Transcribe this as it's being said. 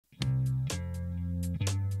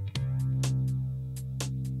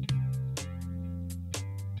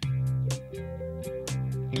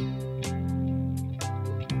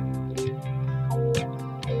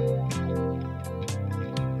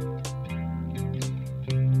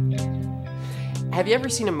Have you ever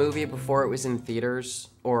seen a movie before it was in theaters,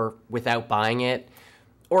 or without buying it?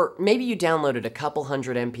 Or maybe you downloaded a couple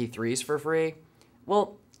hundred MP3s for free?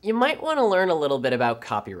 Well, you might want to learn a little bit about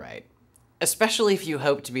copyright, especially if you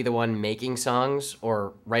hope to be the one making songs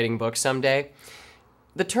or writing books someday.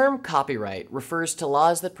 The term copyright refers to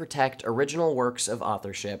laws that protect original works of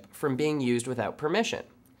authorship from being used without permission.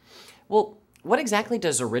 Well, what exactly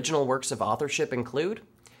does original works of authorship include?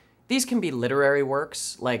 These can be literary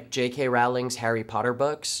works, like J.K. Rowling's Harry Potter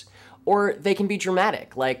books, or they can be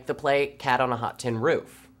dramatic, like the play Cat on a Hot Tin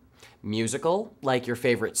Roof, musical, like your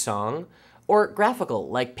favorite song, or graphical,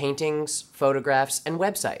 like paintings, photographs, and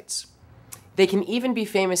websites. They can even be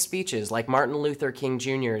famous speeches, like Martin Luther King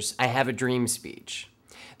Jr.'s I Have a Dream speech.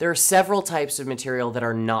 There are several types of material that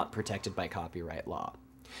are not protected by copyright law.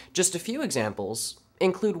 Just a few examples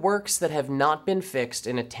include works that have not been fixed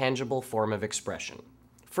in a tangible form of expression.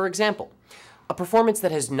 For example, a performance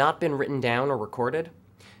that has not been written down or recorded.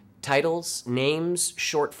 Titles, names,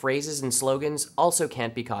 short phrases, and slogans also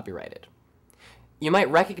can't be copyrighted. You might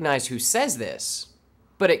recognize who says this,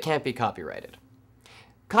 but it can't be copyrighted.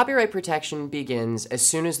 Copyright protection begins as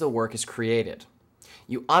soon as the work is created.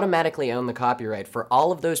 You automatically own the copyright for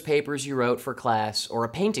all of those papers you wrote for class or a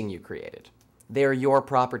painting you created. They are your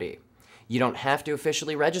property. You don't have to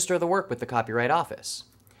officially register the work with the Copyright Office.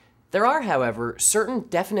 There are, however, certain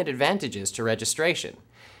definite advantages to registration,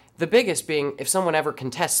 the biggest being if someone ever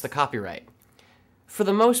contests the copyright. For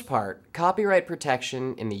the most part, copyright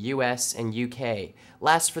protection in the US and UK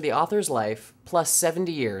lasts for the author's life plus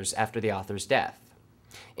 70 years after the author's death.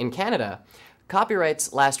 In Canada,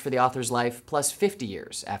 copyrights last for the author's life plus 50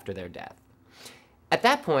 years after their death. At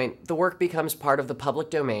that point, the work becomes part of the public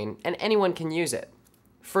domain and anyone can use it.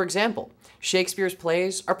 For example, Shakespeare's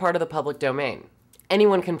plays are part of the public domain.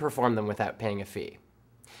 Anyone can perform them without paying a fee.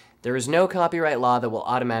 There is no copyright law that will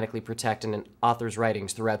automatically protect an author's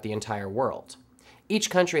writings throughout the entire world. Each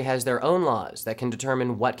country has their own laws that can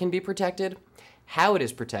determine what can be protected, how it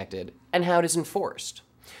is protected, and how it is enforced.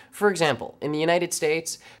 For example, in the United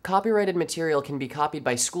States, copyrighted material can be copied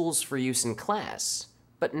by schools for use in class,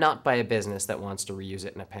 but not by a business that wants to reuse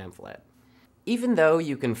it in a pamphlet. Even though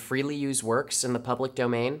you can freely use works in the public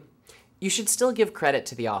domain, you should still give credit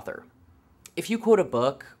to the author. If you quote a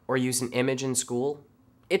book or use an image in school,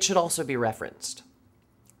 it should also be referenced.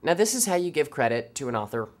 Now, this is how you give credit to an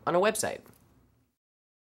author on a website.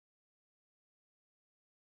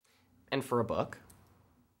 And for a book.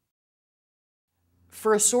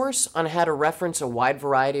 For a source on how to reference a wide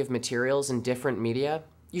variety of materials in different media,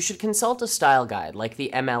 you should consult a style guide like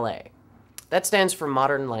the MLA. That stands for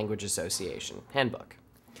Modern Language Association Handbook.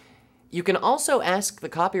 You can also ask the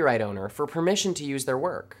copyright owner for permission to use their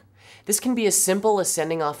work. This can be as simple as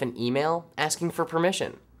sending off an email asking for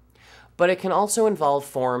permission, but it can also involve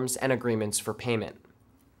forms and agreements for payment.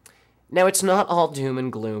 Now, it's not all doom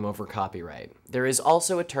and gloom over copyright. There is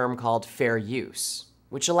also a term called fair use,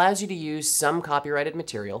 which allows you to use some copyrighted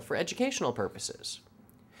material for educational purposes.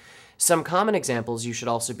 Some common examples you should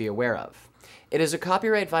also be aware of. It is a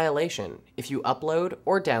copyright violation if you upload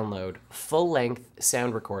or download full-length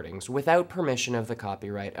sound recordings without permission of the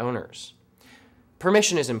copyright owners.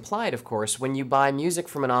 Permission is implied, of course, when you buy music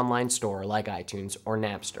from an online store like iTunes or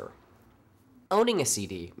Napster. Owning a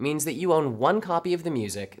CD means that you own one copy of the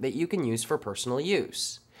music that you can use for personal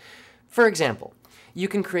use. For example, you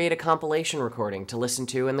can create a compilation recording to listen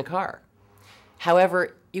to in the car.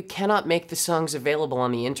 However, you cannot make the songs available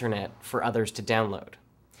on the internet for others to download.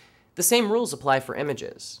 The same rules apply for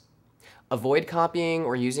images. Avoid copying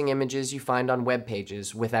or using images you find on web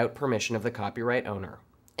pages without permission of the copyright owner.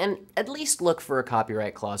 And at least look for a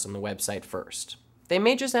copyright clause on the website first. They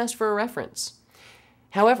may just ask for a reference.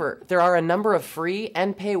 However, there are a number of free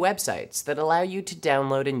and pay websites that allow you to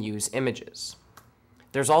download and use images.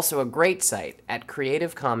 There's also a great site at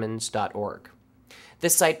creativecommons.org.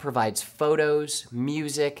 This site provides photos,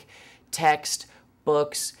 music, text,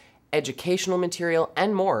 books, educational material,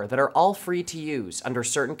 and more that are all free to use under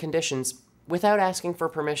certain conditions without asking for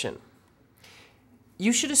permission.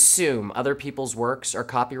 You should assume other people's works are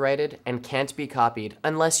copyrighted and can't be copied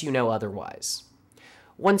unless you know otherwise.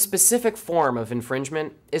 One specific form of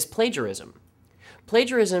infringement is plagiarism.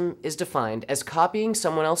 Plagiarism is defined as copying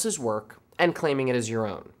someone else's work and claiming it as your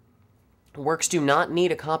own. Works do not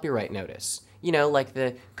need a copyright notice, like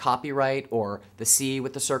the copyright or the C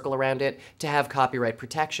with the circle around it, to have copyright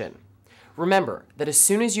protection. Remember that as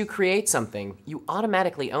soon as you create something, you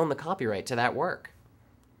automatically own the copyright to that work.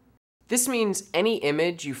 This means any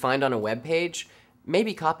image you find on a web page may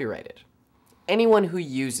be copyrighted. Anyone who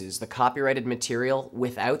uses the copyrighted material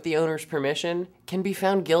without the owner's permission can be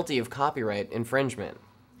found guilty of copyright infringement.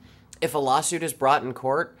 If a lawsuit is brought in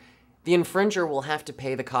court, the infringer will have to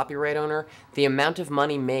pay the copyright owner the amount of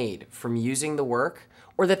money made from using the work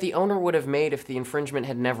or that the owner would have made if the infringement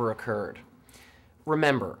had never occurred.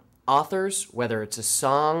 Remember, authors, whether it's a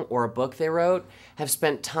song or a book they wrote, have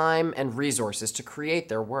spent time and resources to create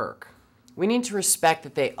their work. We need to respect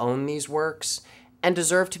that they own these works and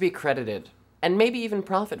deserve to be credited, and maybe even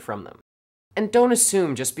profit from them. And don't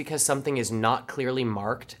assume just because something is not clearly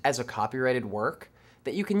marked as a copyrighted work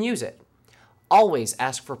that you can use it. Always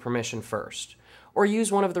ask for permission first, or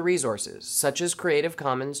use one of the resources, such as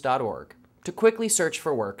creativecommons.org, to quickly search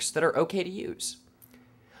for works that are okay to use.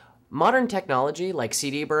 Modern technology like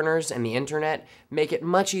CD burners and the internet make it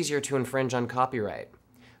much easier to infringe on copyright.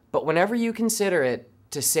 But whenever you consider it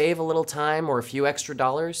to save a little time or a few extra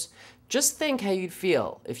dollars, just think how you'd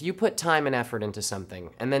feel if you put time and effort into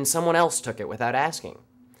something and then someone else took it without asking.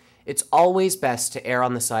 It's always best to err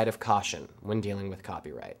on the side of caution when dealing with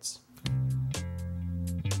copyrights.